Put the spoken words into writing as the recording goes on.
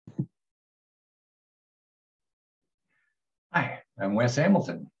I'm Wes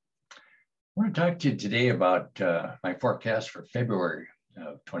Hamilton. I want to talk to you today about my forecast for February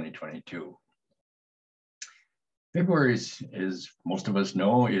of 2022. February is, most of us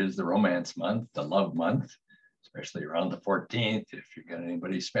know, is the romance month, the love month, especially around the 14th. If you've got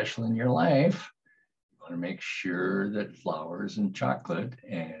anybody special in your life, you want to make sure that flowers and chocolate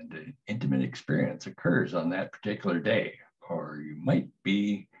and an intimate experience occurs on that particular day, or you might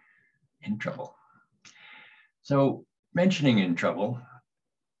be in trouble. So, mentioning in trouble,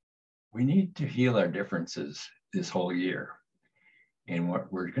 we need to heal our differences this whole year. And what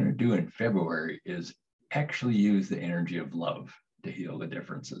we're going to do in February is actually use the energy of love to heal the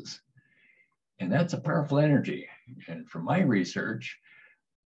differences. And that's a powerful energy. And from my research,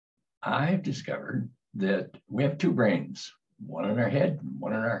 I've discovered that we have two brains, one in our head and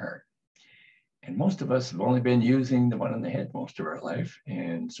one in our heart. And most of us have only been using the one in the head most of our life.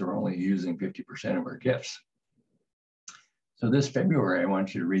 And so we're only using 50% of our gifts. So this February, I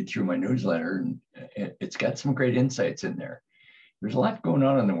want you to read through my newsletter, and it's got some great insights in there. There's a lot going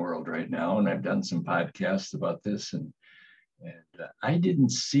on in the world right now, and I've done some podcasts about this, and I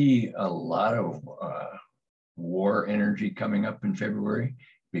didn't see a lot of war energy coming up in February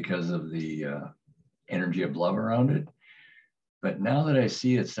because of the energy of love around it. But now that I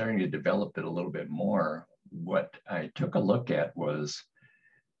see it starting to develop it a little bit more, what I took a look at was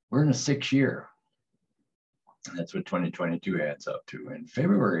we're in a 6th year. That's what 2022 adds up to. And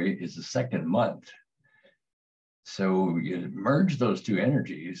February is the 2nd month. So you merge those two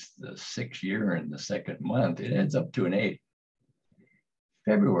energies, the 6th year and the 2nd month, it adds up to an 8.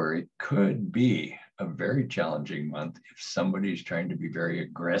 February could be a very challenging month if somebody's trying to be very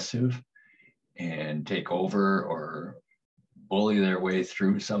aggressive and take over or bully their way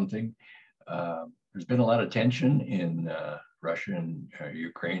through something. There's been a lot of tension in Russia and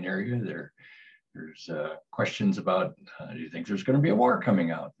Ukraine area. There's questions about, do you think there's going to be a war coming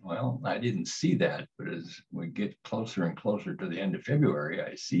out? Well, I didn't see that, but as we get closer and closer to the end of February,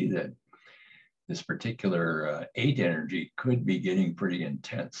 I see that this particular 8 energy could be getting pretty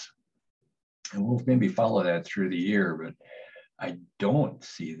intense. And we'll maybe follow that through the year, but I don't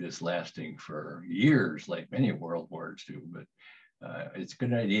see this lasting for years like many world wars do, but it's a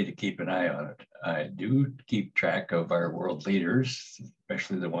good idea to keep an eye on it. I do keep track of our world leaders,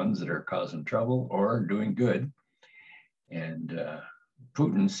 especially the ones that are causing trouble or doing good. And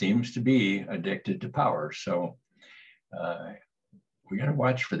Putin seems to be addicted to power. So we got to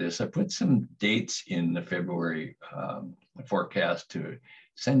watch for this. I put some dates in the February forecast to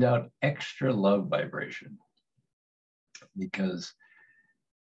send out extra love vibration. Because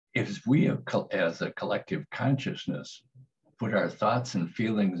if we as a collective consciousness put our thoughts and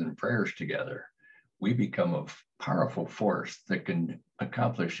feelings and prayers together, we become a powerful force that can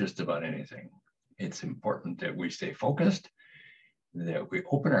accomplish just about anything. It's important that we stay focused, that we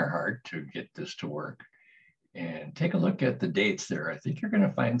open our heart to get this to work, and take a look at the dates there. I think you're going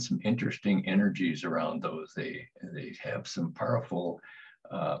to find some interesting energies around those. They have some powerful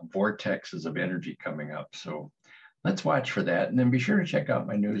vortexes of energy coming up. So let's watch for that. And then be sure to check out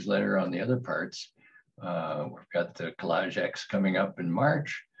my newsletter on the other parts. We've got the Collage X coming up in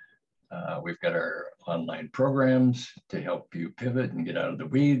March. We've got our online programs to help you pivot and get out of the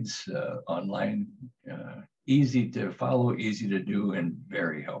weeds. Online, easy to follow, easy to do, and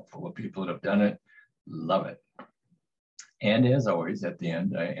very helpful. The people that have done it love it. And as always, at the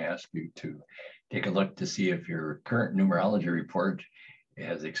end, I ask you to take a look to see if your current numerology report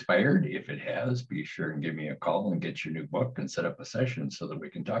has expired. If it has, be sure and give me a call and get your new book and set up a session so that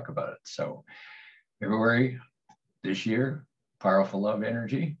we can talk about it. So February this year, powerful love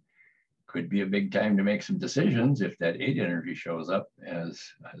energy. Could be a big time to make some decisions if that 8 energy shows up as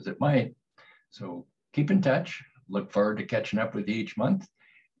it might. So keep in touch. Look forward to catching up with you each month,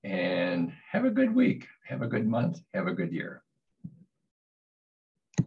 and have a good week. Have a good month. Have a good year.